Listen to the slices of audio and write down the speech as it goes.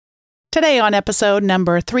Today on episode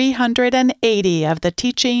number 380 of the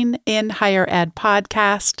Teaching in Higher Ed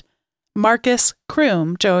podcast, Marcus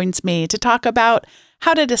Kroom joins me to talk about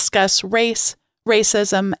how to discuss race,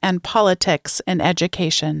 racism, and politics in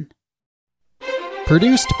education.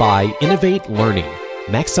 Produced by Innovate Learning,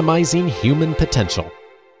 maximizing human potential.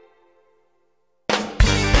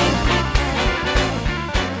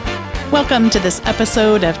 Welcome to this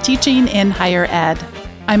episode of Teaching in Higher Ed.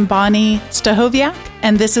 I'm Bonnie Stachowiak,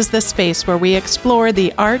 and this is the space where we explore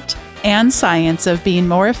the art and science of being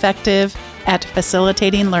more effective at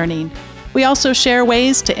facilitating learning. We also share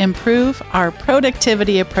ways to improve our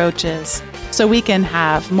productivity approaches so we can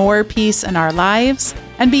have more peace in our lives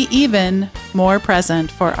and be even more present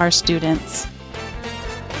for our students.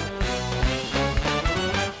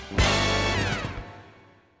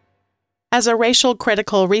 As a racial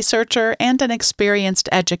critical researcher and an experienced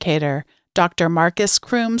educator, Dr. Marcus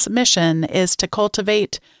Kroom's mission is to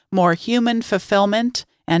cultivate more human fulfillment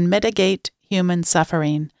and mitigate human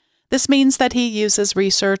suffering. This means that he uses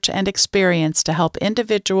research and experience to help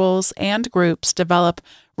individuals and groups develop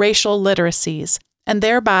racial literacies and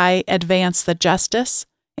thereby advance the justice,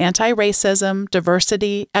 anti-racism,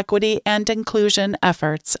 diversity, equity, and inclusion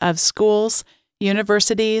efforts of schools,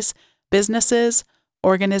 universities, businesses,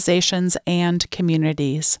 organizations, and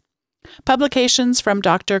communities. Publications from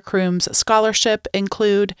Dr. Kroom's scholarship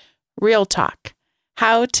include Real Talk: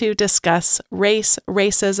 How to Discuss Race,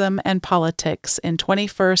 Racism, and Politics in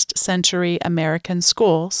 21st Century American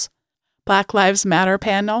Schools, Black Lives Matter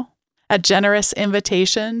Panel, A Generous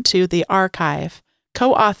Invitation to the Archive,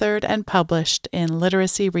 co-authored and published in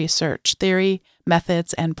Literacy Research, Theory,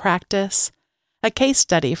 Methods, and Practice, a case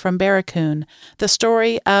study from Barracoon, the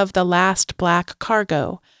story of the last black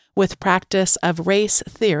cargo, with practice of race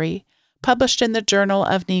theory, published in the Journal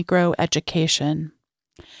of Negro Education.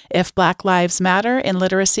 If Black Lives Matter in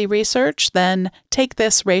literacy research, then Take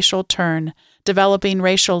This Racial Turn, Developing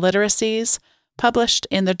Racial Literacies, published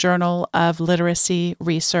in the Journal of Literacy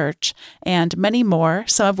Research, and many more,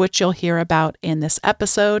 some of which you'll hear about in this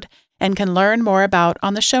episode and can learn more about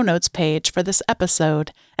on the show notes page for this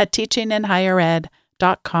episode at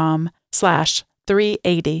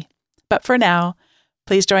teachinginhighered.com/380. But for now,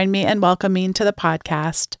 please join me in welcoming to the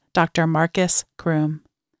podcast Dr. Marcus Kroom.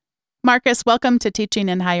 Marcus, welcome to Teaching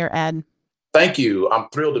in Higher Ed. Thank you. I'm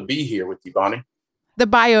thrilled to be here with you, Bonnie. The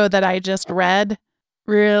bio that I just read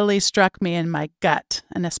really struck me in my gut,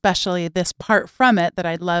 and especially this part from it that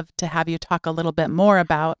I'd love to have you talk a little bit more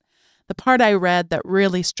about. The part I read that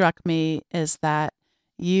really struck me is that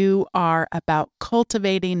you are about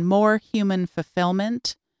cultivating more human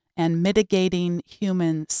fulfillment and mitigating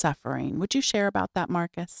human suffering. Would you share about that,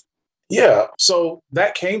 Marcus? Yeah, so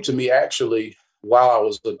that came to me actually while I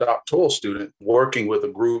was a doctoral student working with a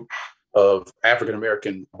group of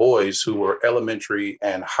African-American boys who were elementary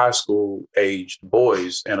and high school aged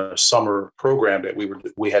boys in a summer program that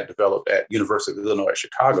we had developed at University of Illinois at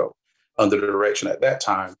Chicago under the direction at that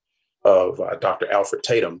time of Dr. Alfred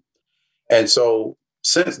Tatum. And so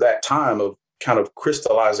since that time of kind of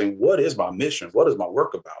crystallizing what is my mission, what is my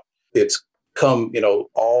work about, it's come,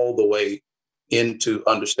 all the way into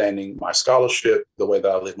understanding my scholarship, the way that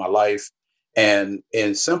I live my life. And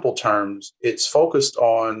in simple terms, it's focused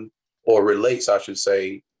on, or relates, I should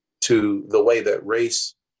say, to the way that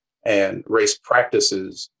race and race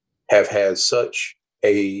practices have had such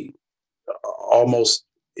a almost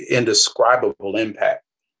indescribable impact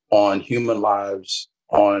on human lives,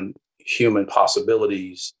 on human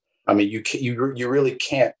possibilities. I mean, you really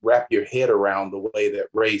can't wrap your head around the way that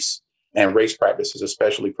race and race practices,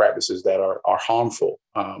 especially practices that are harmful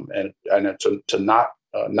and to not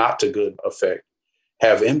to good effect,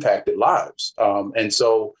 have impacted lives. And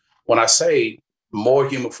so when I say more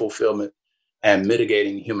human fulfillment and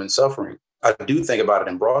mitigating human suffering, I do think about it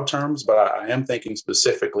in broad terms, but I am thinking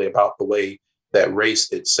specifically about the way that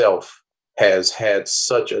race itself has had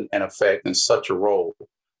such an effect and such a role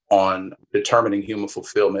on determining human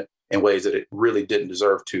fulfillment in ways that it really didn't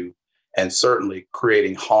deserve to, and certainly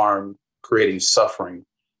creating harm, creating suffering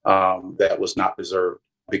that was not deserved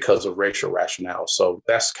because of racial rationale. So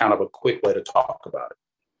that's kind of a quick way to talk about it.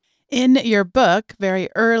 In your book, very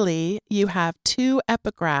early, you have two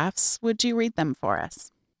epigraphs. Would you read them for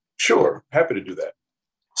us? Sure, happy to do that.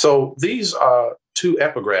 So these two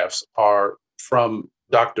epigraphs are from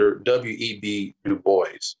Dr. W.E.B. Du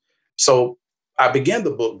Bois. So I began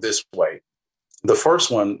the book this way. The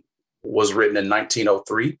first one was written in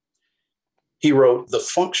 1903. He wrote, "The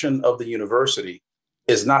function of the university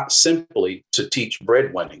is not simply to teach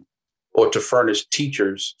breadwinning or to furnish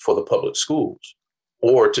teachers for the public schools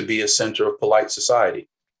or to be a center of polite society.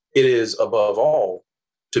 It is, above all,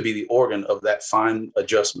 to be the organ of that fine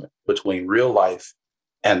adjustment between real life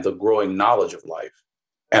and the growing knowledge of life,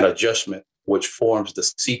 an adjustment which forms the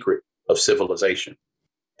secret of civilization.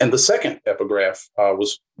 And the second epigraph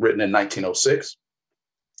was written in 1906.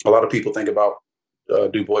 A lot of people think about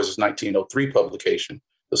Du Bois's 1903 publication,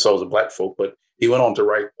 The Souls of Black Folk, but he went on to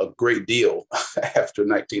write a great deal after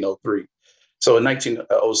 1903. So in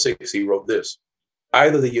 1906, he wrote this: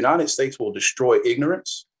 either the United States will destroy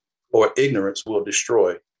ignorance, or ignorance will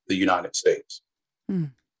destroy the United States.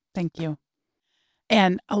 Thank you.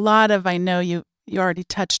 And a lot of, I know you already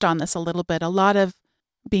touched on this a little bit, a lot of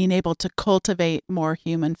being able to cultivate more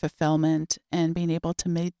human fulfillment and being able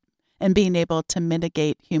to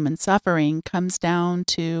mitigate human suffering comes down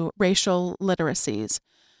to racial literacies.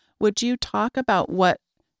 Would you talk about what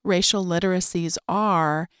racial literacies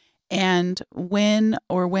are and when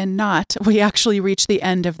or when not we actually reach the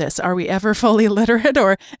end of this? Are we ever fully literate,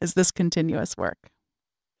 or is this continuous work?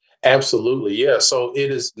 Absolutely. Yeah. So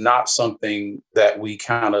it is not something that we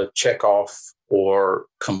kind of check off or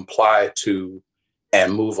comply to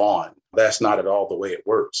and move on. That's not at all the way it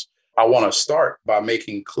works. I want to start by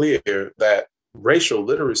making clear that racial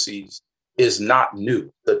literacies is not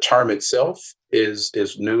new. The term itself is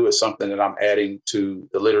new. It's something that I'm adding to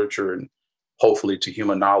the literature and hopefully to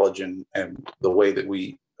human knowledge and the way that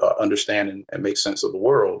we understand and make sense of the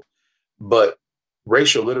world. But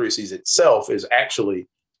racial literacies itself is actually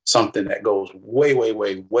something that goes way, way,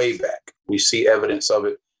 way, way back. We see evidence of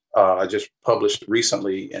it. I just published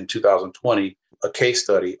recently in 2020 a case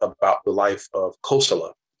study about the life of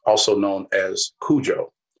Kosala, also known as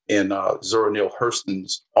Cujo, in Zora Neale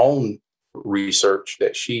Hurston's own research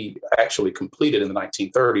that she actually completed in the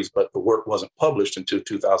 1930s, but the work wasn't published until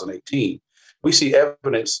 2018. We see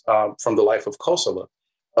evidence from the life of Kosala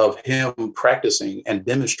of him practicing and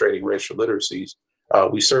demonstrating racial literacies.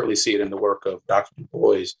 We certainly see it in the work of Dr. Du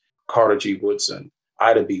Bois, Carter G. Woodson,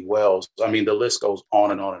 Ida B. Wells. I mean, the list goes on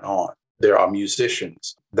and on and on. There are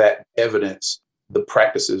musicians that evidence the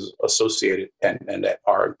practices associated and that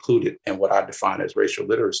are included in what I define as racial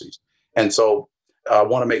literacies. And so I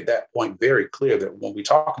want to make that point very clear that when we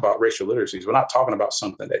talk about racial literacies, we're not talking about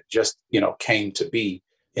something that just, came to be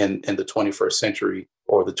in the 21st century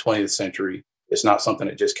or the 20th century. It's not something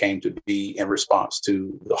that just came to be in response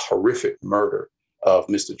to the horrific murder of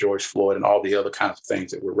Mr. George Floyd and all the other kinds of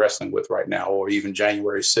things that we're wrestling with right now, or even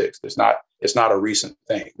January 6th. It's not a recent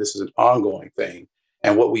thing. This is an ongoing thing.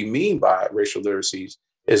 And what we mean by racial literacies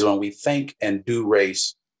is when we think and do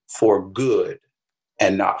race for good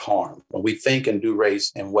and not harm. When we think and do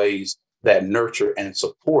race in ways that nurture and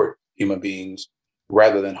support human beings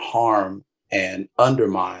rather than harm and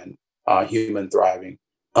undermine human thriving,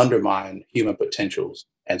 undermine human potentials,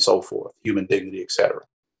 and so forth, human dignity, et cetera.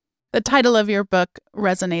 The title of your book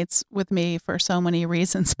resonates with me for so many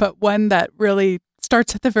reasons, but one that really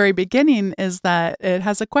starts at the very beginning is that it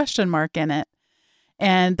has a question mark in it.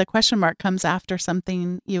 And the question mark comes after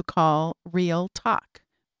something you call real talk.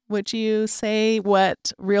 Would you say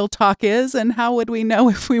what real talk is, and how would we know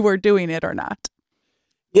if we were doing it or not?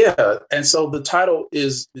 Yeah. And so the title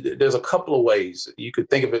is, there's a couple of ways. You could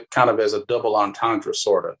think of it kind of as a double entendre,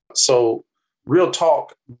 sort of. So real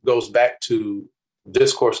talk goes back to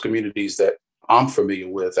discourse communities that I'm familiar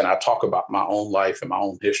with. And I talk about my own life and my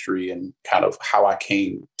own history and kind of how I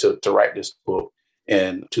came to write this book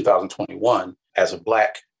in 2021 as a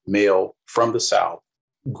Black male from the South,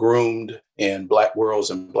 groomed in Black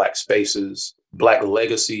worlds and Black spaces, Black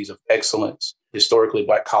legacies of excellence, historically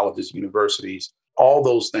Black colleges, universities, all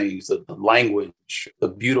those things, the language, the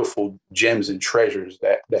beautiful gems and treasures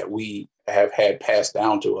that we have had passed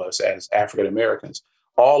down to us as African Americans,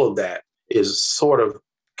 all of that is sort of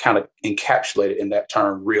kind of encapsulated in that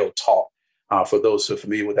term real talk. For those who are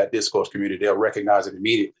familiar with that discourse community, they'll recognize it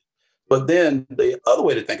immediately. But then the other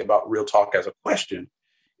way to think about real talk as a question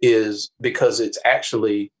is because it's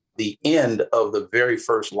actually the end of the very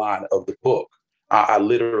first line of the book. I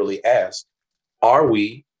literally asked, are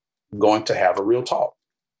we going to have a real talk?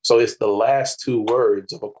 So it's the last two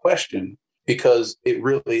words of a question because it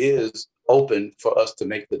really is open for us to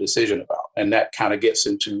make the decision about. And that kind of gets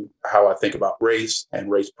into how I think about race and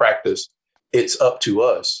race practice. It's up to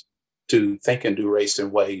us to think and do race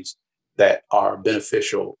in ways that are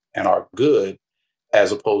beneficial and are good,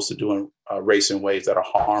 as opposed to doing race in ways that are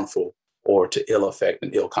harmful or to ill effect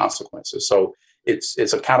and ill consequences. So it's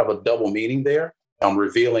a kind of a double meaning there. I'm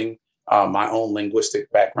revealing my own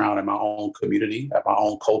linguistic background and my own community and my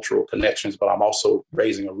own cultural connections, but I'm also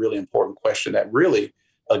raising a really important question that really,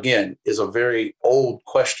 again, is a very old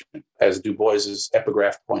question. As Du Bois's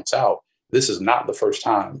epigraph points out, this is not the first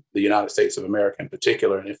time the United States of America in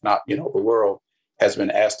particular, and if not, the world, has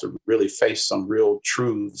been asked to really face some real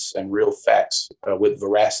truths and real facts with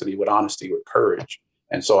veracity, with honesty, with courage.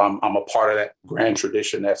 And so I'm a part of that grand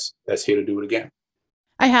tradition that's here to do it again.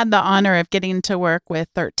 I had the honor of getting to work with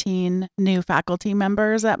 13 new faculty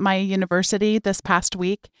members at my university this past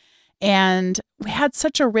week. And we had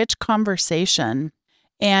such a rich conversation.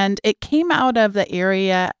 And it came out of the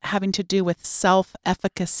area having to do with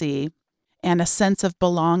self-efficacy and a sense of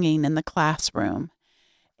belonging in the classroom.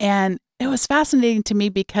 And it was fascinating to me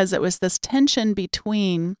because it was this tension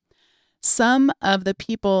between some of the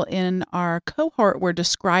people in our cohort were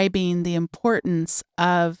describing the importance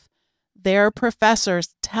of their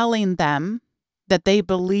professors telling them that they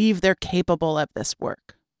believe they're capable of this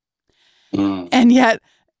work. And yet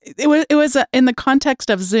it was in the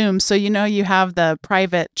context of Zoom. So, you have the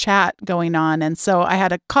private chat going on. And so I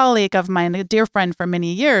had a colleague of mine, a dear friend for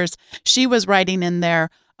many years, she was writing in there,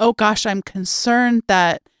 oh gosh, I'm concerned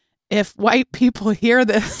that if white people hear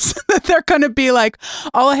this, that they're going to be like,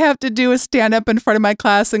 all I have to do is stand up in front of my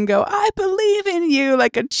class and go, I believe in you,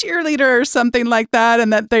 like a cheerleader or something like that.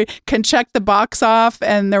 And that they can check the box off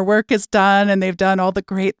and their work is done and they've done all the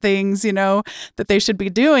great things, that they should be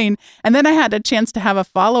doing. And then I had a chance to have a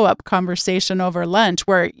follow-up conversation over lunch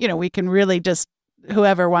where, we can really just,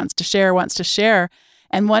 whoever wants to share.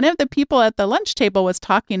 And one of the people at the lunch table was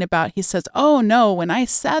talking about, he says, oh no, when I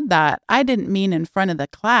said that, I didn't mean in front of the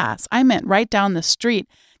class. I meant right down the street,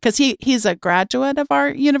 because he's a graduate of our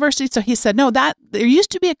university. So he said, no, there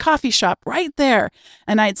used to be a coffee shop right there.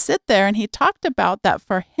 And I'd sit there, and he talked about that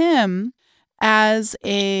for him as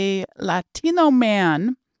a Latino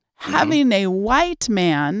man, having a white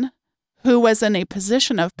man who was in a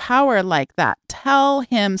position of power like that tell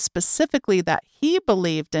him specifically that he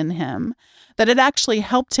believed in him, that it actually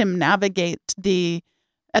helped him navigate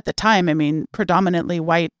at the time, predominantly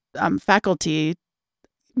white faculty,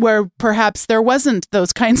 where perhaps there wasn't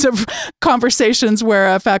those kinds of conversations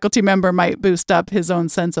where a faculty member might boost up his own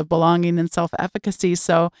sense of belonging and self-efficacy.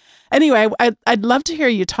 So anyway, I'd love to hear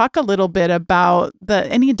you talk a little bit about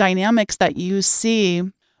any dynamics that you see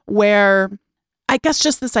where, I guess,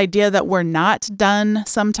 just this idea that we're not done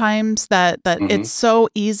sometimes, that it's so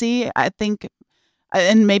easy. I think,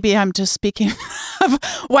 and maybe I'm just speaking of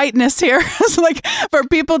whiteness here, it's like for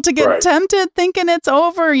people to get tempted thinking it's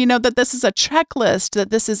over, that this is a checklist, that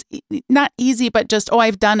this is not easy, but just, oh,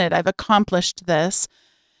 I've done it. I've accomplished this.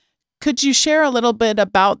 Could you share a little bit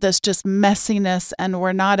about this just messiness and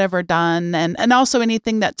we're not ever done? And also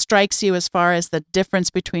anything that strikes you as far as the difference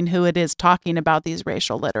between who it is talking about these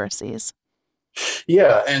racial literacies?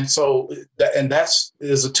 Yeah. And so,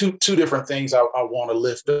 there's two different things I want to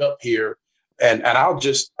lift up here. And I'll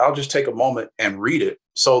just take a moment and read it.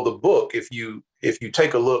 So the book, if you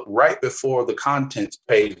take a look right before the contents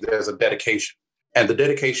page, there's a dedication. And the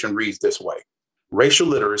dedication reads this way: racial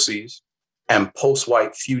literacies and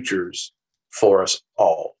post-white futures for us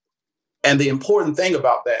all. And the important thing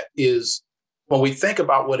about that is when we think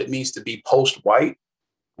about what it means to be post-white,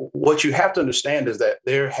 what you have to understand is that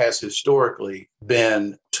there has historically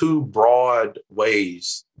been two broad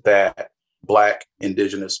ways that Black,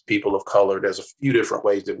 Indigenous, people of color, there's a few different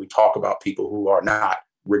ways that we talk about people who are not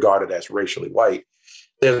regarded as racially white.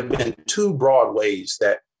 There have been two broad ways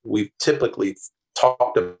that we've typically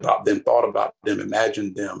talked about them, thought about them,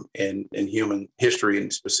 imagined them in human history,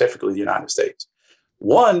 and specifically the United States.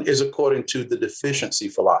 One is according to the deficiency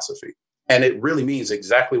philosophy, and it really means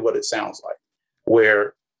exactly what it sounds like,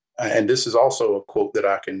 where, and this is also a quote that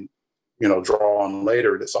I can, draw on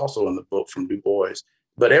later, that's also in the book from Du Bois.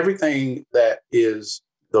 But everything that is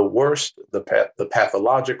the worst, the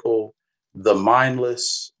pathological, the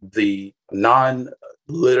mindless, the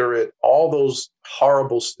non-literate, all those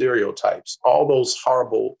horrible stereotypes, all those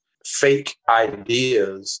horrible fake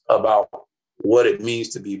ideas about what it means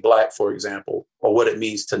to be Black, for example, or what it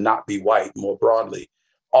means to not be white more broadly,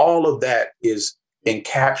 all of that is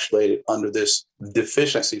encapsulated under this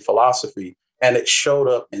deficiency philosophy. And it showed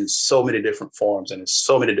up in so many different forms and in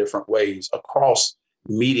so many different ways across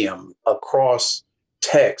medium, across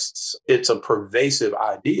texts. It's a pervasive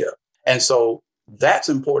idea. And so that's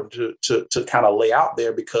important to kind of lay out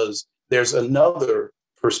there, because there's another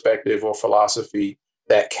perspective or philosophy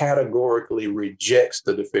that categorically rejects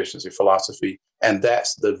the deficiency philosophy, and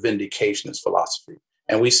that's the vindicationist philosophy.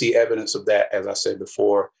 And we see evidence of that, as I said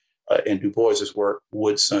before, in Du Bois's work,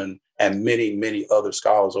 Woodson, and many, many other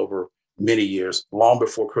scholars over many years, long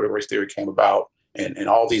before critical race theory came about, and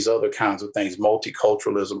all these other kinds of things,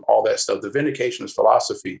 multiculturalism, all that stuff. The vindicationist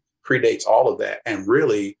philosophy predates all of that and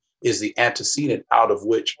really is the antecedent out of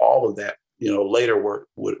which all of that, later work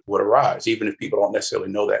would arise, even if people don't necessarily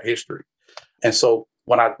know that history. And so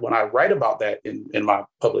when I write about that in my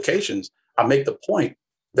publications, I make the point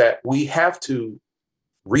that we have to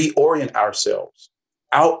reorient ourselves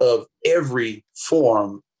out of every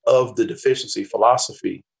form of the deficiency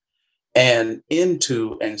philosophy and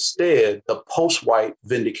into instead the post-white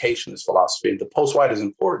vindicationist philosophy. And the post-white is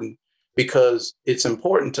important because it's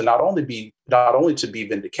important to not only to be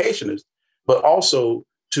vindicationist, but also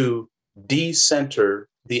to decenter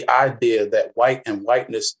the idea that white and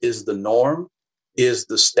whiteness is the norm, is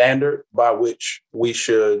the standard by which we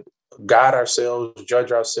should guide ourselves,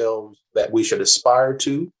 judge ourselves, that we should aspire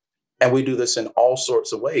to. And we do this in all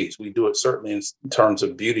sorts of ways. We do it certainly in terms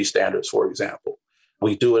of beauty standards, for example.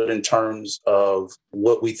 We do it in terms of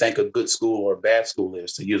what we think a good school or a bad school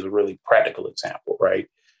is, to use a really practical example, right?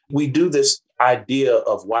 We do this idea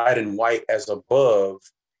of white and white as above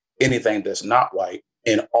anything that's not white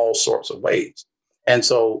in all sorts of ways. And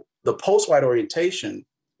so the post-white orientation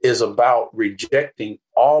is about rejecting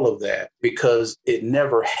all of that because it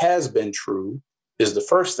never has been true, is the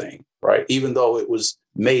first thing, right? Even though it was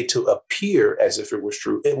made to appear as if it was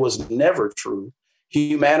true, it was never true.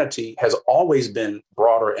 Humanity has always been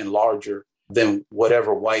broader and larger than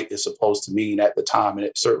whatever white is supposed to mean at the time. And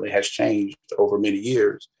it certainly has changed over many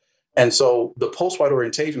years. And so the post-white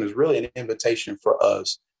orientation is really an invitation for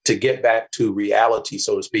us to get back to reality,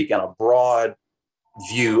 so to speak, and a broad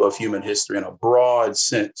view of human history and a broad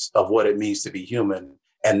sense of what it means to be human,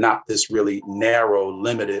 and not this really narrow,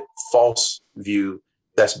 limited, false view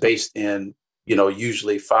that's based in,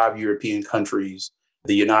 usually 5 European countries,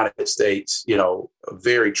 the United States, a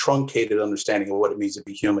very truncated understanding of what it means to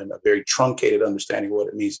be human, a very truncated understanding of what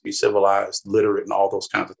it means to be civilized, literate, and all those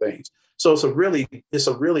kinds of things. So it's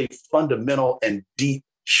a really fundamental and deep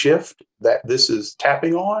shift that this is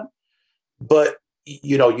tapping on. But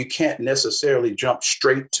you can't necessarily jump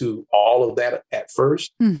straight to all of that at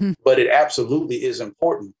first, but it absolutely is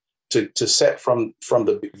important to set from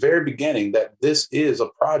the very beginning that this is a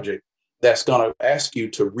project that's going to ask you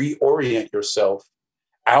to reorient yourself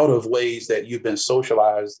out of ways that you've been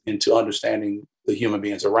socialized into understanding the human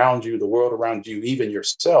beings around you, the world around you, even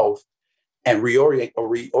yourself, and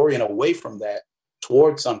reorient away from that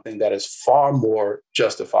towards something that is far more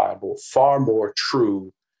justifiable, far more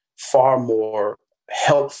true, far more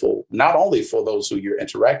helpful, not only for those who you're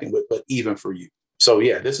interacting with, but even for you. So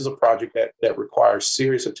yeah, this is a project that requires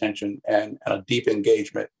serious attention and a deep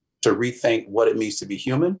engagement to rethink what it means to be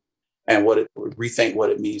human and rethink what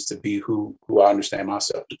it means to be who I understand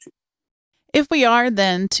myself to be. If we are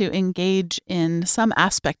then to engage in some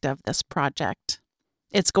aspect of this project,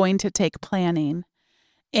 it's going to take planning.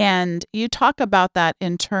 And you talk about that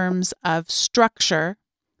in terms of structure,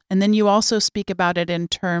 and then you also speak about it in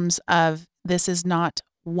terms of this is not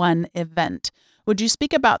one event. Would you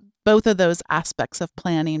speak about both of those aspects of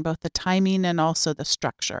planning, both the timing and also the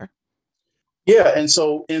structure? Yeah, and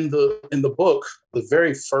so in the book, the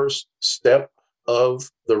very first step of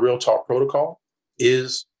the Real Talk protocol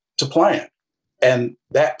is to plan. And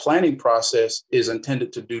that planning process is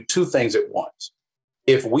intended to do two things at once.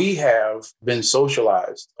 If we have been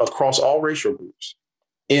socialized across all racial groups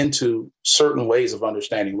into certain ways of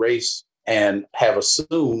understanding race and have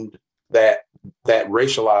assumed that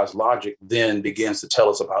racialized logic then begins to tell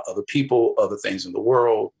us about other people, other things in the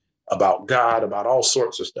world, about God, about all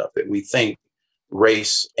sorts of stuff that we think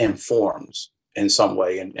race informs in some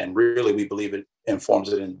way. And really, we believe it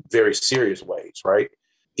informs it in very serious ways, right?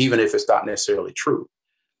 Even if it's not necessarily true.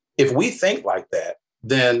 If we think like that,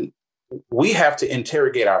 then we have to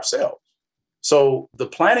interrogate ourselves. So the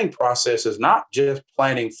planning process is not just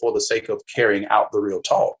planning for the sake of carrying out the real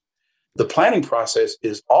talk. The planning process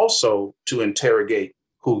is also to interrogate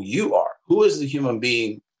who you are. Who is the human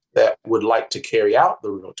being that would like to carry out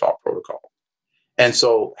the Real Talk protocol? And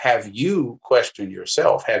so have you questioned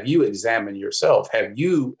yourself? Have you examined yourself? Have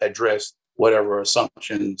you addressed whatever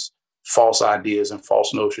assumptions, false ideas, and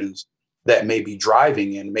false notions that may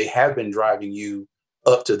have been driving you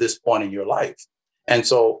up to this point in your life? And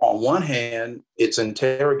so on one hand, it's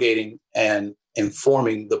interrogating and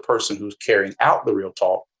informing the person who's carrying out the Real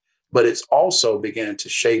Talk, but it's also beginning to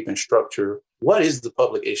shape and structure what is the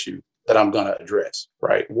public issue that I'm going to address,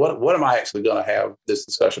 right? What am I actually going to have this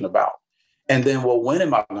discussion about? And then, well, when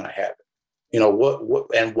am I going to have it? What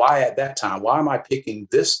and why at that time? Why am I picking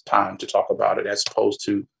this time to talk about it as opposed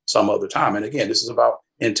to some other time? And again, this is about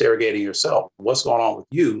interrogating yourself. What's going on with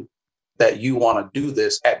you that you want to do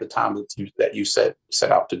this at the time that you set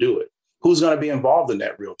out to do it? Who's going to be involved in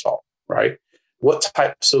that Real Talk, right? What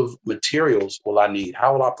types of materials will I need?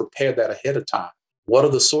 How will I prepare that ahead of time? What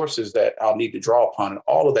are the sources that I'll need to draw upon and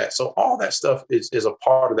all of that? So all that stuff is a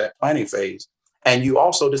part of that planning phase. And you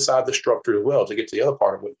also decide the structure as well to get to the other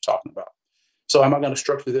part of what you're talking about. So am I going to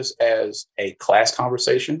structure this as a class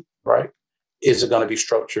conversation, right? Is it going to be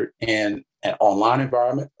structured in an online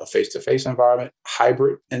environment, a face-to-face environment,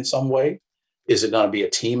 hybrid in some way? Is it going to be a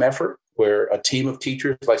team effort where a team of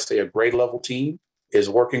teachers, like say a grade level team, is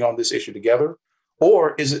working on this issue together?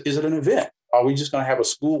 Or is it an event? Are we just going to have a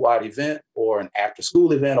school-wide event or an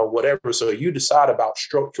after-school event or whatever? So you decide about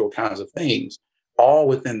structural kinds of things all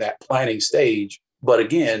within that planning stage. But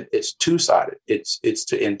again, it's two-sided. It's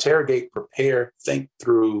to interrogate, prepare, think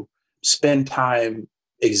through, spend time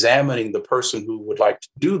examining the person who would like to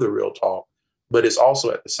do the real talk. But it's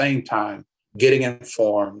also at the same time getting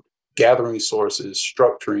informed, gathering sources,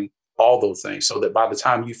 structuring, all those things, so that by the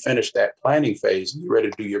time you finish that planning phase and you're ready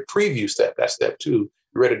to do your preview step, that's step 2, you're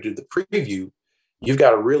ready to do the preview, you've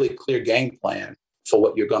got a really clear game plan for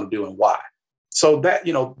what you're going to do and why. So that,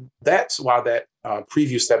 that's why that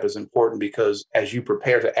preview step is important, because as you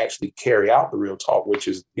prepare to actually carry out the real talk, which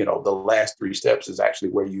is, the last 3 steps is actually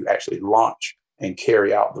where you actually launch and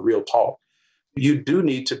carry out the real talk. You do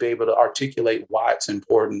need to be able to articulate why it's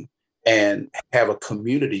important and have a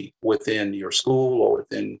community within your school or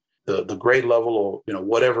within the grade level or,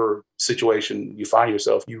 whatever situation you find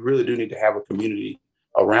yourself. You really do need to have a community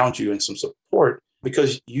around you and some support,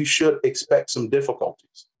 because you should expect some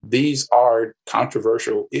difficulties. These are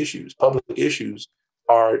controversial issues. Public issues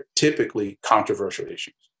are typically controversial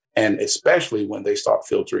issues, and especially when they start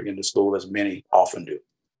filtering into school, as many often do.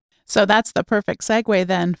 So that's the perfect segue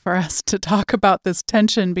then for us to talk about this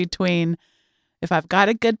tension between, if I've got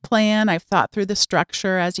a good plan, I've thought through the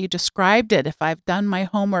structure as you described it, if I've done my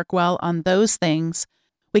homework well on those things,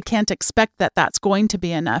 we can't expect that that's going to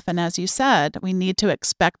be enough. And as you said, we need to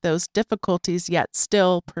expect those difficulties yet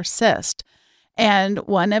still persist. And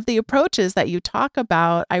one of the approaches that you talk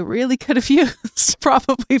about, I really could have used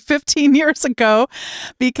probably 15 years ago,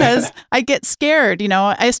 because I get scared.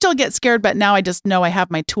 I still get scared, but now I just know I have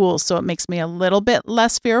my tools. So it makes me a little bit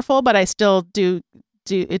less fearful, but I still do.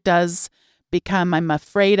 It does become, I'm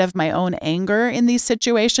afraid of my own anger in these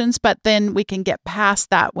situations. But then we can get past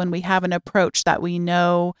that when we have an approach that we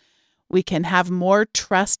know we can have more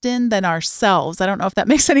trust in than ourselves. I don't know if that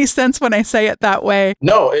makes any sense when I say it that way.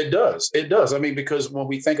 No, it does. It does. I mean, because when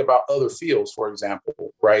we think about other fields, for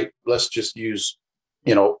example, right, let's just use,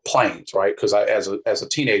 planes, right? Because as a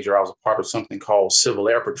teenager, I was a part of something called Civil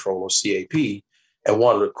Air Patrol, or CAP. And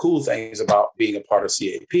one of the cool things about being a part of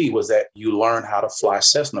CAP was that you learn how to fly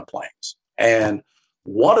Cessna planes. And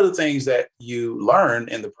one of the things that you learn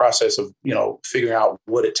in the process of, figuring out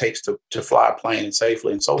what it takes to fly a plane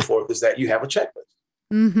safely and so forth is that you have a checklist.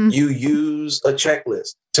 Mm-hmm. You use a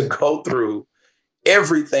checklist to go through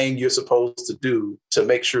everything you're supposed to do to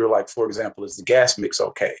make sure, like, for example, is the gas mix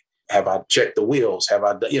okay? Have I checked the wheels? Have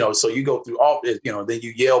I done, so you go through all, then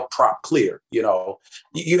you yell prop clear,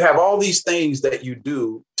 you have all these things that you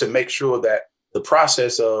do to make sure that the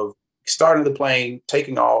process of starting the plane,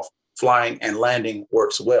 taking off, flying and landing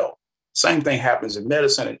works well. Same thing happens in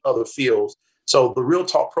medicine and other fields. So the real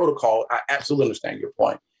talk protocol, I absolutely understand your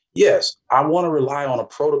point. Yes, I want to rely on a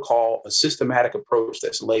protocol, a systematic approach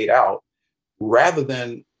that's laid out, rather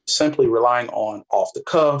than simply relying on off the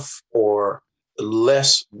cuff or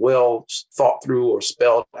less well thought through or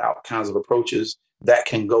spelled out kinds of approaches that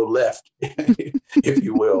can go left, if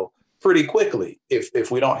you will, pretty quickly if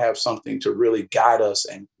we don't have something to really guide us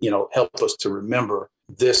and, help us to remember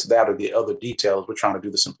this, that, or the other details. We're trying to do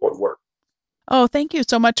this important work. Oh, thank you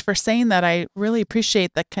so much for saying that. I really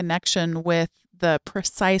appreciate the connection with the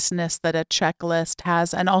preciseness that a checklist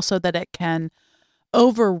has, and also that it can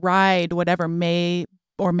override whatever may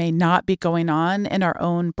or may not be going on in our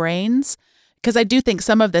own brains. Because I do think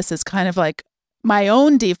some of this is kind of like my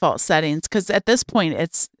own default settings, because at this point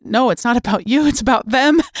it's not about you, it's about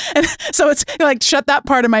them. And so it's like, shut that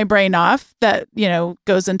part of my brain off that,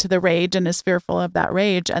 goes into the rage and is fearful of that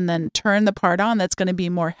rage, and then turn the part on that's going to be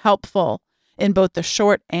more helpful in both the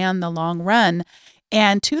short and the long run.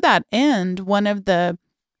 And to that end, one of the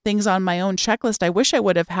things on my own checklist I wish I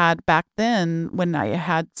would have had back then when I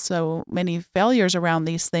had so many failures around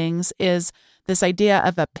these things is this idea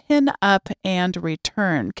of a pin up and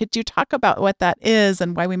return. Could you talk about what that is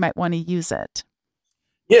and why we might want to use it?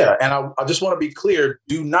 Yeah, and I just want to be clear.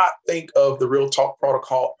 Do not think of the Real Talk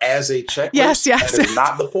protocol as a checklist. Yes. That is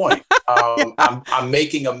not the point. I'm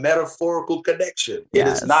making a metaphorical connection. It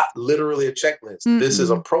is not literally a checklist. Mm-hmm. This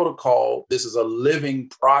is a protocol. This is a living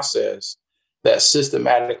process that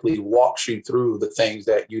systematically walks you through the things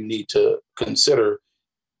that you need to consider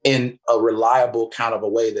in a reliable kind of a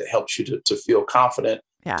way that helps you to feel confident,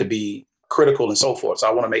 to be critical and so forth. So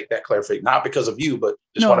I want to make that clarification, not because of you, but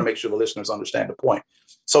Just want to make sure the listeners understand the point.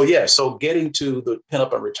 So, so getting to the pin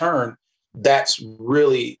up and return, that's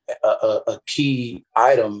really a key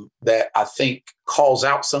item that I think calls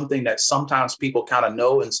out something that sometimes people kind of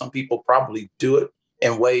know, and some people probably do it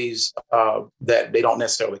in ways that they don't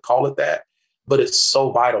necessarily call it that. But it's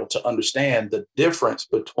so vital to understand the difference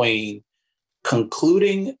between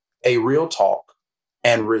concluding a real talk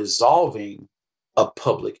and resolving a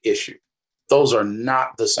public issue. Those are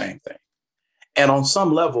not the same thing. And on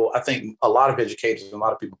some level, I think a lot of educators and a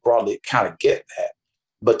lot of people broadly kind of get that.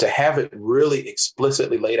 But to have it really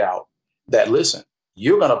explicitly laid out that, listen,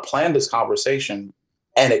 you're going to plan this conversation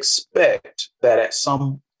and expect that at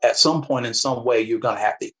some point in some way, you're going to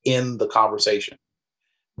have to end the conversation.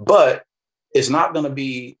 But it's not going to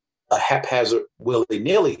be a haphazard,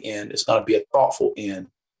 willy-nilly end. It's going to be a thoughtful end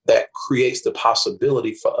that creates the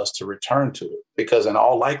possibility for us to return to it. Because in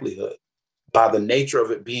all likelihood, by the nature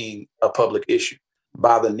of it being a public issue,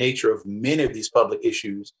 by the nature of many of these public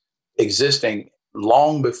issues existing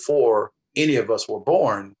long before any of us were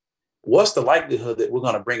born, what's the likelihood that we're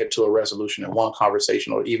going to bring it to a resolution in one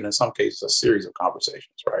conversation, or even in some cases, a series of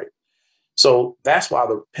conversations, right? So that's why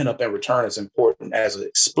the pin up and return is important as an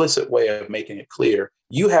explicit way of making it clear.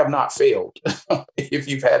 You have not failed if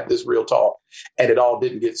you've had this real talk and it all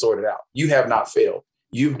didn't get sorted out. You have not failed.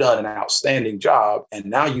 You've done an outstanding job. And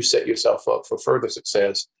now you set yourself up for further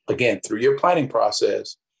success, again, through your planning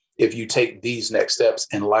process, if you take these next steps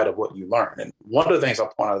in light of what you learn. And one of the things I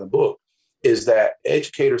point out in the book is that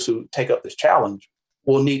educators who take up this challenge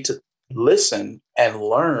will need to listen and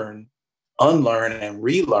learn, unlearn and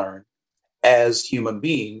relearn as human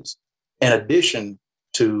beings, in addition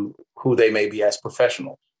to who they may be as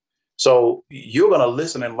professionals. So you're going to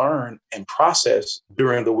listen and learn and process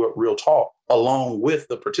during the real talk, along with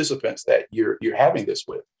the participants that you're having this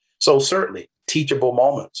with. So certainly teachable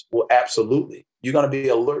moments will absolutely, you're going to be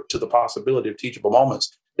alert to the possibility of teachable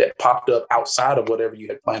moments that popped up outside of whatever you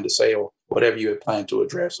had planned to say or whatever you had planned to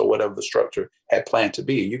address or whatever the structure had planned to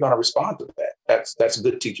be. You're going to respond to that. That's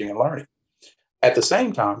good teaching and learning. At the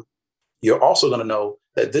same time, you're also going to know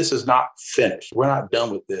that this is not finished. We're not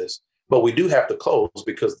done with this, but we do have to close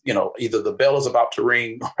because, either the bell is about to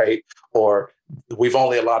ring, right? Or we've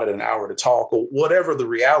only allotted an hour to talk, or whatever the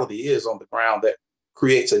reality is on the ground that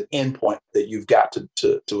creates an endpoint that you've got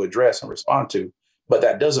to address and respond to. But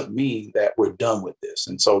that doesn't mean that we're done with this.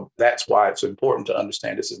 And so that's why it's important to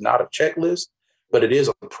understand this is not a checklist, but it is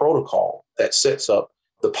a protocol that sets up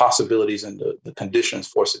the possibilities and the conditions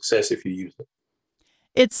for success if you use it.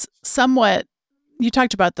 It's somewhat, you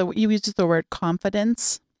talked about you used the word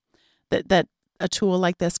confidence, that a tool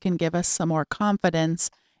like this can give us some more confidence.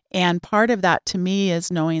 And part of that to me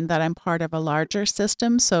is knowing that I'm part of a larger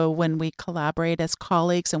system. So when we collaborate as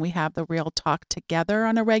colleagues and we have the real talk together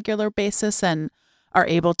on a regular basis and are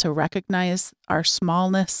able to recognize our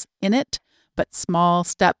smallness in it, but small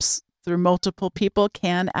steps through multiple people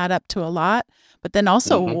can add up to a lot. But then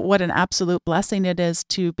also what an absolute blessing it is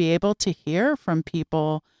to be able to hear from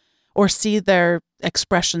people or see their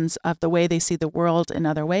expressions of the way they see the world in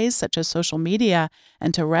other ways, such as social media,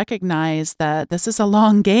 and to recognize that this is a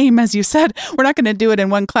long game. As you said, we're not going to do it in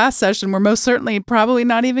one class session. We're most certainly probably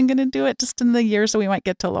not even going to do it just in the year. So we might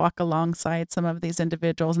get to walk alongside some of these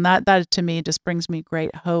individuals. And that to me just brings me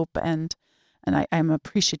great hope. And I'm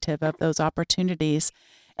appreciative of those opportunities.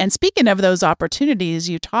 And speaking of those opportunities,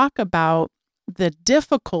 you talk about the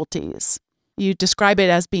difficulties. You describe it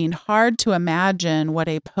as being hard to imagine what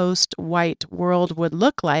a post-white world would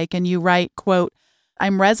look like. And you write, quote,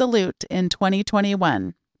 "I'm resolute in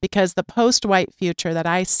 2021 because the post-white future that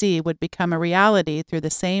I see would become a reality through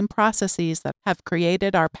the same processes that have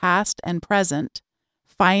created our past and present,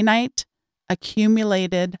 finite,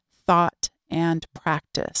 accumulated thought and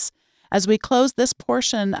practice." As we close this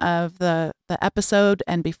portion of the episode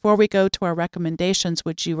and before we go to our recommendations,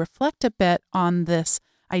 would you reflect a bit on this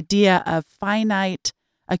idea of finite,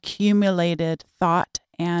 accumulated thought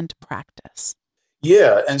and practice?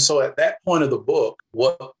 Yeah. And so at that point of the book,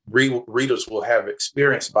 what readers will have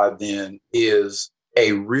experienced by then is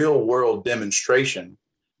a real world demonstration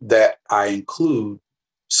that I include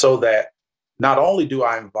so that not only do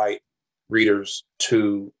I invite readers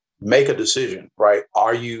to make a decision, right?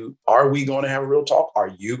 Are we going to have a real talk?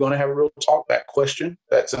 Are you going to have a real talk? That question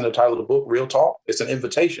that's in the title of the book, Real Talk, it's an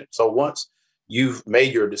invitation. So once you've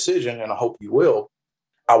made your decision, and I hope you will,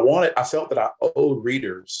 I felt that I owed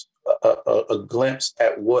readers a glimpse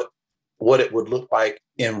at what it would look like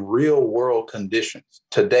in real world conditions,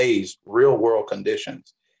 today's real world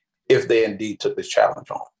conditions, if they indeed took this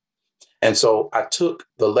challenge on. And so I took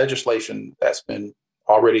the legislation that's been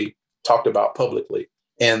already talked about publicly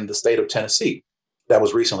in the state of Tennessee that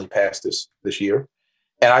was recently passed this year.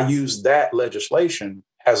 And I used that legislation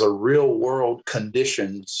as a real world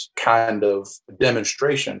conditions kind of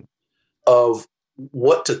demonstration of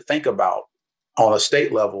what to think about on a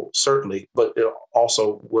state level, certainly, but it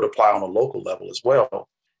also would apply on a local level as well,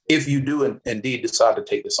 if you do indeed decide to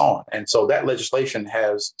take this on. And so that legislation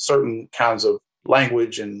has certain kinds of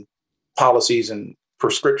language and policies and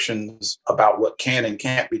prescriptions about what can and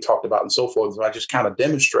can't be talked about and so forth. So I just kind of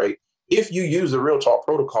demonstrate, if you use the Real Talk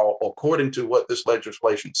protocol according to what this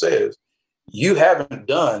legislation says, you haven't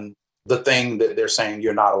done the thing that they're saying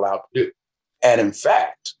you're not allowed to do. And in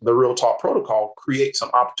fact, the Real Talk protocol creates some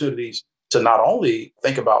opportunities to not only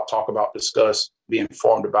think about, talk about, discuss, be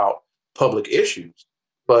informed about public issues,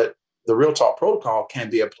 but the Real Talk protocol can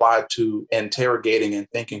be applied to interrogating and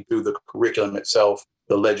thinking through the curriculum itself,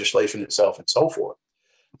 the legislation itself, and so forth.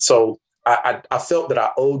 So I felt that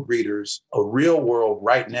I owed readers a real world,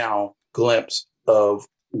 right now, glimpse of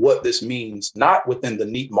what this means, not within the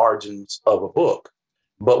neat margins of a book,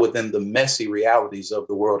 but within the messy realities of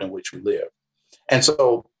the world in which we live. And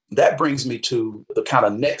so that brings me to the kind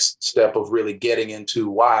of next step of really getting into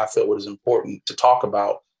why I felt it was important to talk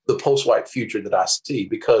about the post-white future that I see,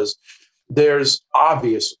 because there's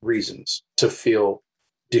obvious reasons to feel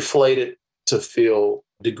deflated, to feel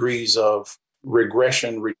degrees of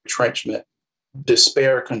regression, retrenchment,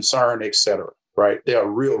 despair, concern, etc. Right? There are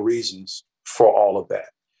real reasons for all of that.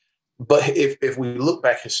 But if we look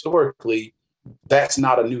back historically, that's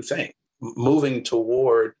not a new thing. Moving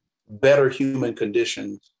toward better human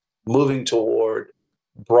conditions, moving toward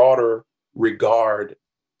broader regard,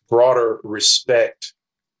 broader respect,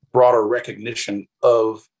 broader recognition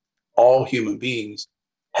of all human beings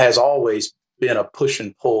has always been a push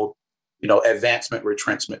and pull, advancement,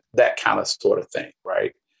 retrenchment, that kind of sort of thing,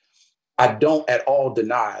 right? I don't at all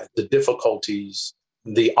deny the difficulties,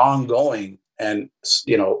 the ongoing and,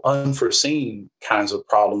 unforeseen kinds of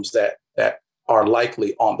problems that are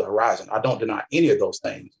likely on the horizon. I don't deny any of those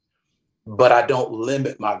things, but I don't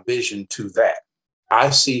limit my vision to that.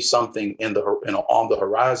 I see something on the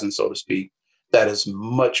horizon, so to speak, that is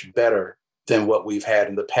much better than what we've had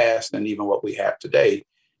in the past and even what we have today.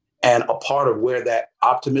 And a part of where that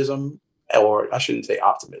optimism, or I shouldn't say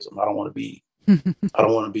optimism, I don't want to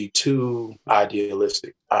be too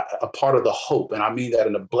idealistic. A part of the hope, and I mean that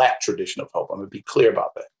in a Black tradition of hope. I'm going to be clear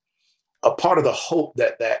about that. A part of the hope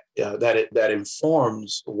that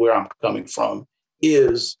informs where I'm coming from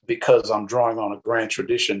is because I'm drawing on a grand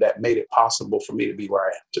tradition that made it possible for me to be where I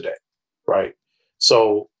am today, right?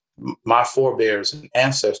 So my forebears and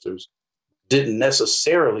ancestors didn't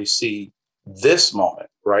necessarily see this moment,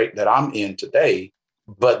 right, that I'm in today,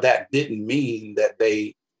 but that didn't mean that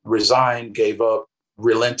they resigned, gave up,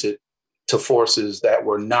 relented to forces that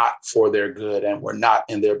were not for their good and were not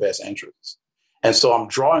in their best interests. And so I'm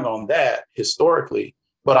drawing on that historically,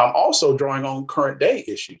 but I'm also drawing on current day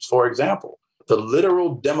issues. For example, the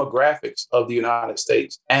literal demographics of the United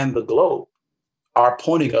States and the globe are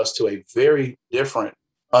pointing us to a very different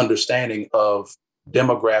understanding of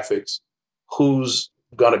demographics, who's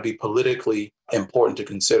going to be politically important to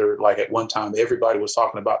consider. Like at one time, everybody was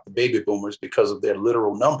talking about the baby boomers because of their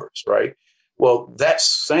literal numbers, right? Well, that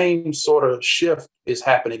same sort of shift is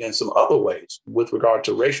happening in some other ways with regard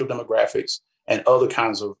to racial demographics and other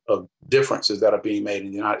kinds of differences that are being made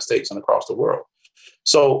in the United States and across the world.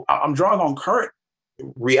 So I'm drawing on current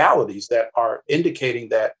realities that are indicating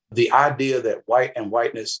that the idea that white and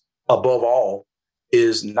whiteness above all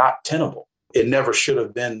is not tenable. It never should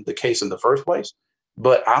have been the case in the first place.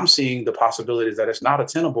 But I'm seeing the possibilities that it's not a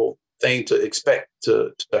tenable thing to expect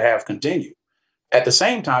to have continue. At the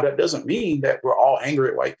same time, that doesn't mean that we're all angry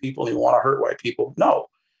at white people and want to hurt white people. No,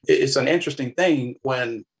 it's an interesting thing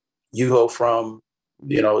when you go from,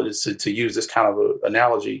 to use this kind of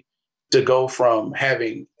analogy, to go from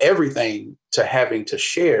having everything to having to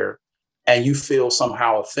share, and you feel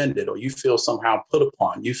somehow offended, or you feel somehow put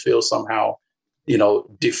upon, you feel somehow,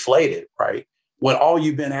 deflated, right? When all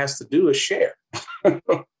you've been asked to do is share.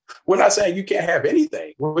 We're not saying you can't have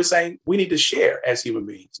anything. We're saying we need to share as human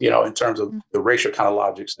beings, in terms of the racial kind of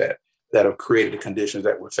logics that have created the conditions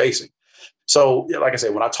that we're facing. So, like I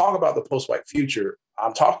said, when I talk about the post-white future,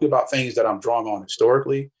 I'm talking about things that I'm drawing on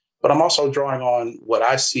historically, but I'm also drawing on what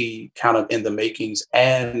I see kind of in the makings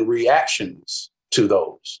and reactions to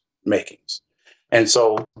those makings. And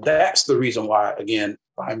so that's the reason why, again,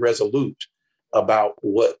 I'm resolute about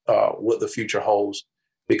what the future holds,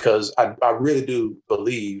 because I really do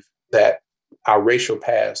believe that our racial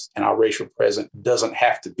past and our racial present doesn't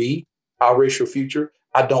have to be our racial future.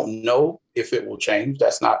 I don't know if it will change.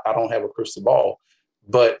 I don't have a crystal ball,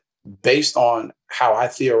 but based on how I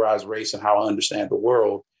theorize race and how I understand the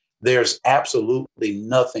world, there's absolutely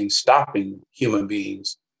nothing stopping human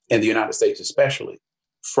beings in the United States, especially,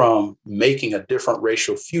 from making a different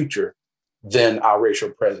racial future than our racial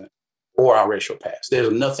present or our racial past.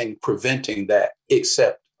 There's nothing preventing that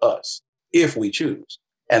except us, if we choose.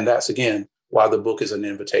 And that's, again, why the book is an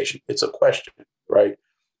invitation. It's a question, right?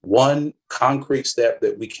 One concrete step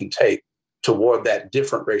that we can take toward that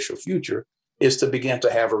different racial future is to begin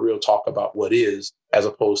to have a real talk about what is, as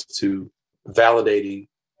opposed to validating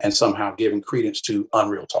and somehow giving credence to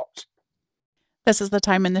unreal talks. This is the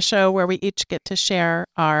time in the show where we each get to share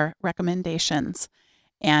our recommendations.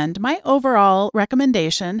 And my overall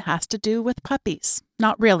recommendation has to do with puppies.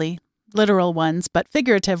 Not really literal ones, but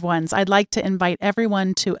figurative ones. I'd like to invite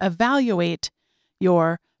everyone to evaluate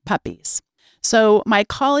your puppies. So my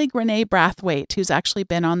colleague, Renee Brathwaite, who's actually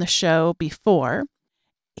been on the show before,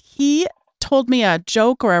 he told me a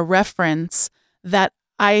joke or a reference that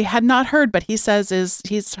I had not heard, but he says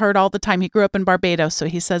he's heard all the time. He grew up in Barbados, so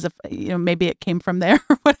he says if maybe it came from there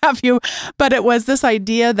or what have you. But it was this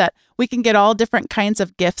idea that we can get all different kinds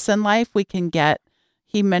of gifts in life. We can get,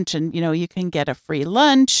 he mentioned, you can get a free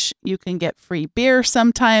lunch, you can get free beer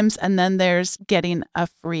sometimes, and then there's getting a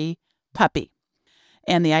free puppy.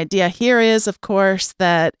 And the idea here is, of course,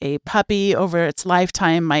 that a puppy over its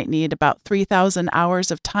lifetime might need about 3,000 hours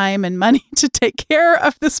of time and money to take care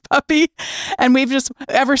of this puppy. And we've just,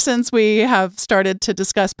 ever since we have started to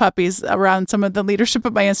discuss puppies around some of the leadership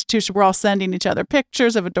of my institution, we're all sending each other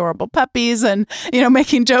pictures of adorable puppies and,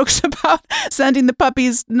 making jokes about sending the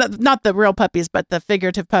puppies, not the real puppies, but the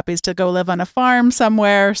figurative puppies, to go live on a farm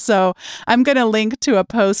somewhere. So I'm going to link to a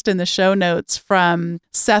post in the show notes from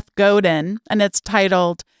Seth Godin, and it's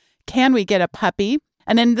titled, "Can We Get a Puppy?"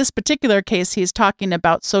 And in this particular case, he's talking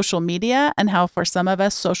about social media and how for some of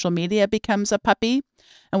us, social media becomes a puppy.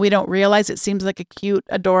 And we don't realize it seems like a cute,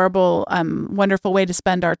 adorable, wonderful way to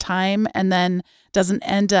spend our time, and then doesn't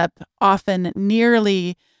end up often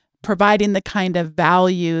nearly providing the kind of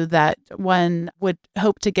value that one would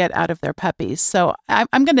hope to get out of their puppies. So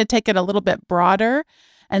I'm going to take it a little bit broader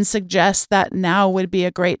and suggest that now would be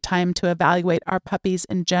a great time to evaluate our puppies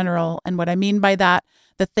in general. And what I mean by that,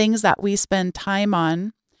 the things that we spend time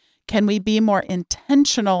on, can we be more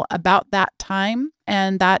intentional about that time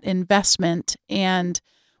and that investment? And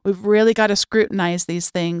we've really got to scrutinize these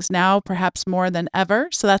things now, perhaps more than ever.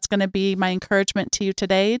 So that's going to be my encouragement to you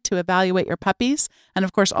today, to evaluate your puppies. And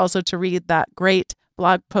of course, also to read that great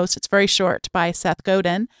blog post. It's very short, by Seth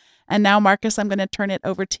Godin. And now, Marcus, I'm going to turn it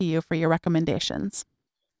over to you for your recommendations.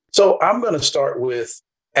 So I'm going to start with,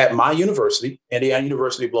 at my university, Indiana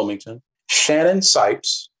University Bloomington, Shannon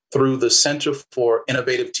Sipes, through the Center for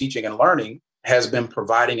Innovative Teaching and Learning, has been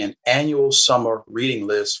providing an annual summer reading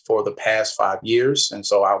list for the past 5 years. And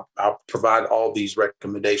so I'll provide all these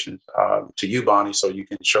recommendations to you, Bonnie, so you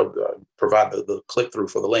can provide the click through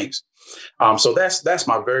for the links. So that's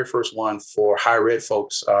my very first one for higher ed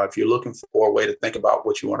folks. If you're looking for a way to think about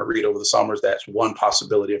what you want to read over the summers, that's one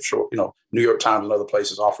possibility. Of short, New York Times and other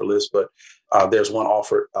places offer lists, but there's one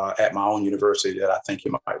offered at my own university that I think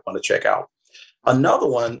you might want to check out. Another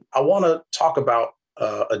one, I want to talk about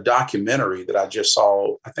a documentary that I just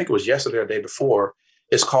saw, I think it was yesterday or the day before.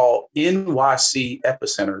 It's called NYC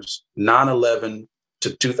Epicenters, 9/11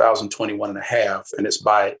 to 2021 and a half. And it's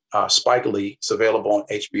by Spike Lee. It's available on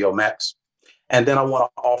HBO Max. And then I want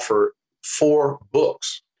to offer 4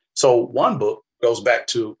 books. So one book goes back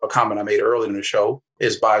to a comment I made earlier in the show,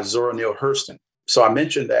 is by Zora Neale Hurston. So I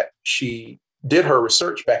mentioned that she did her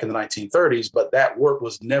research back in the 1930s, but that work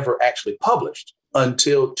was never actually published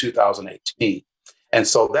until 2018. And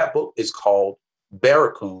so that book is called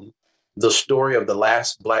Barracoon, The Story of the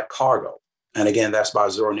Last Black Cargo. And again, that's by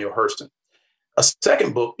Zora Neale Hurston. A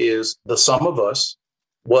second book is The Sum of Us,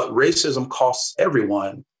 What Racism Costs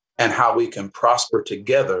Everyone and How We Can Prosper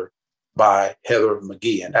Together, by Heather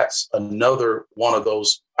McGhee. And that's another one of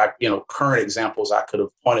those current examples I could have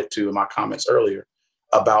pointed to in my comments earlier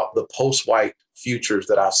about the post-white futures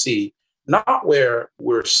that I see, not where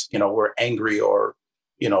we're angry or,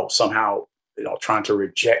 somehow, trying to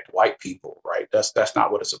reject white people, right? That's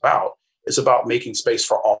not what it's about. It's about making space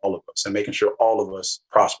for all of us and making sure all of us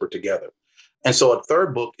prosper together. And so a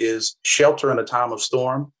third book is Shelter in a Time of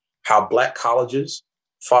Storm, How Black Colleges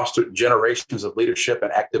Fostered Generations of Leadership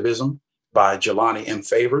and Activism, by Jelani M.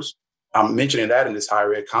 Favors. I'm mentioning that in this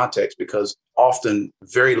higher ed context because often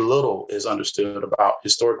very little is understood about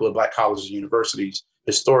historically Black colleges and universities,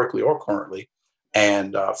 historically or currently.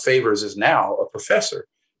 And Favors is now a professor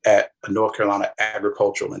at North Carolina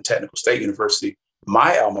Agricultural and Technical State University,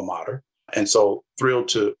 my alma mater. And so thrilled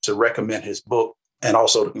to recommend his book, and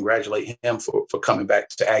also to congratulate him for coming back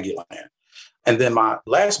to Aggieland. And then my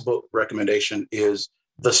last book recommendation is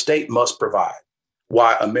The State Must Provide: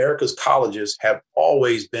 Why America's Colleges Have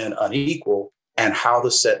Always Been Unequal and How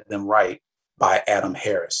to Set Them Right by Adam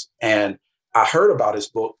Harris. And I heard about his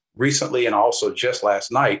book recently, and also just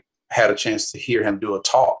last night had a chance to hear him do a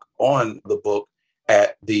talk on the book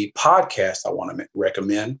at the podcast I want to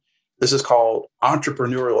recommend. This is called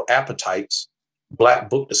Entrepreneurial Appetites, Black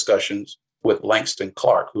Book Discussions with Langston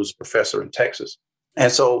Clark, who's a professor in Texas.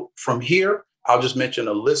 And so from here, I'll just mention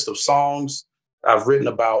a list of songs I've written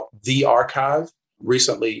about The Archive.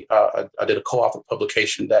 Recently, I did a co-author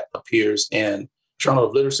publication that appears in Journal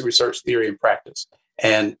of Literacy Research, Theory, and Practice.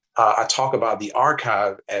 And I talk about the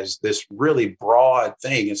archive as this really broad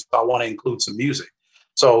thing. And so I want to include some music.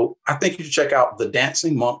 So I think you should check out The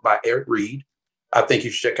Dancing Monk by Eric Reed. I think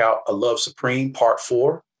you should check out A Love Supreme, Part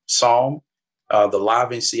 4, Psalm, the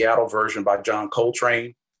Live in Seattle version by John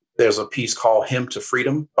Coltrane. There's a piece called Hymn to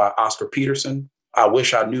Freedom by Oscar Peterson. I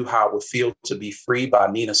Wish I Knew How It Would Feel to Be Free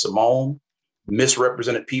by Nina Simone.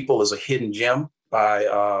 Misrepresented People is a hidden gem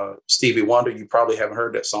by Stevie Wonder. You probably haven't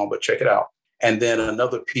heard that song, but check it out. And then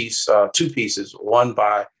another piece, two pieces, one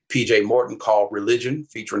by PJ Morton called Religion,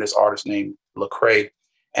 featuring this artist named Lecrae,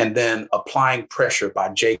 and then Applying Pressure by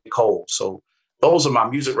J. Cole. So those are my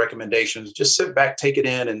music recommendations. Just sit back, take it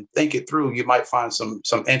in, and think it through. You might find some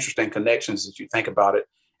interesting connections as you think about it.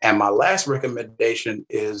 And my last recommendation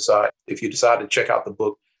is if you decide to check out the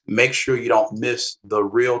book, make sure you don't miss the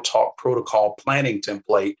Real Talk Protocol planning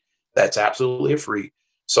template. That's absolutely free.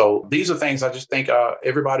 So these are things I just think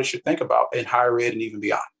everybody should think about in higher ed and even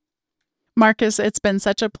beyond. Marcus, it's been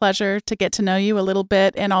such a pleasure to get to know you a little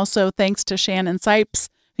bit. And also thanks to Shannon Sipes,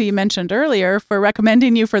 who you mentioned earlier, for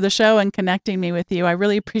recommending you for the show and connecting me with you. I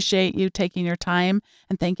really appreciate you taking your time.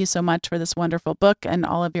 And thank you so much for this wonderful book and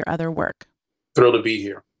all of your other work. Thrilled to be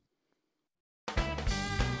here.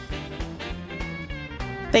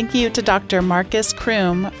 Thank you to Dr. Marcus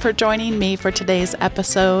Kroom for joining me for today's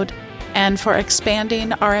episode and for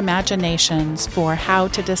expanding our imaginations for how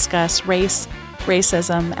to discuss race,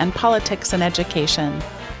 racism, and politics in education.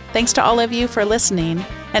 Thanks to all of you for listening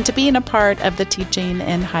and to being a part of the Teaching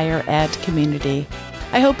in Higher Ed community.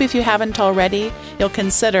 I hope if you haven't already, you'll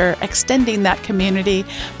consider extending that community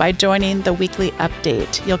by joining the weekly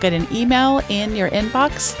update. You'll get an email in your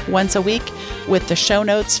inbox once a week with the show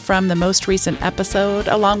notes from the most recent episode,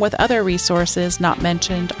 along with other resources not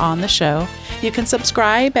mentioned on the show. You can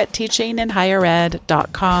subscribe at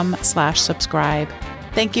teachinginhighered.com/subscribe.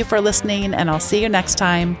 Thank you for listening, and I'll see you next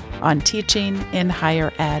time on Teaching in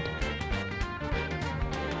Higher Ed.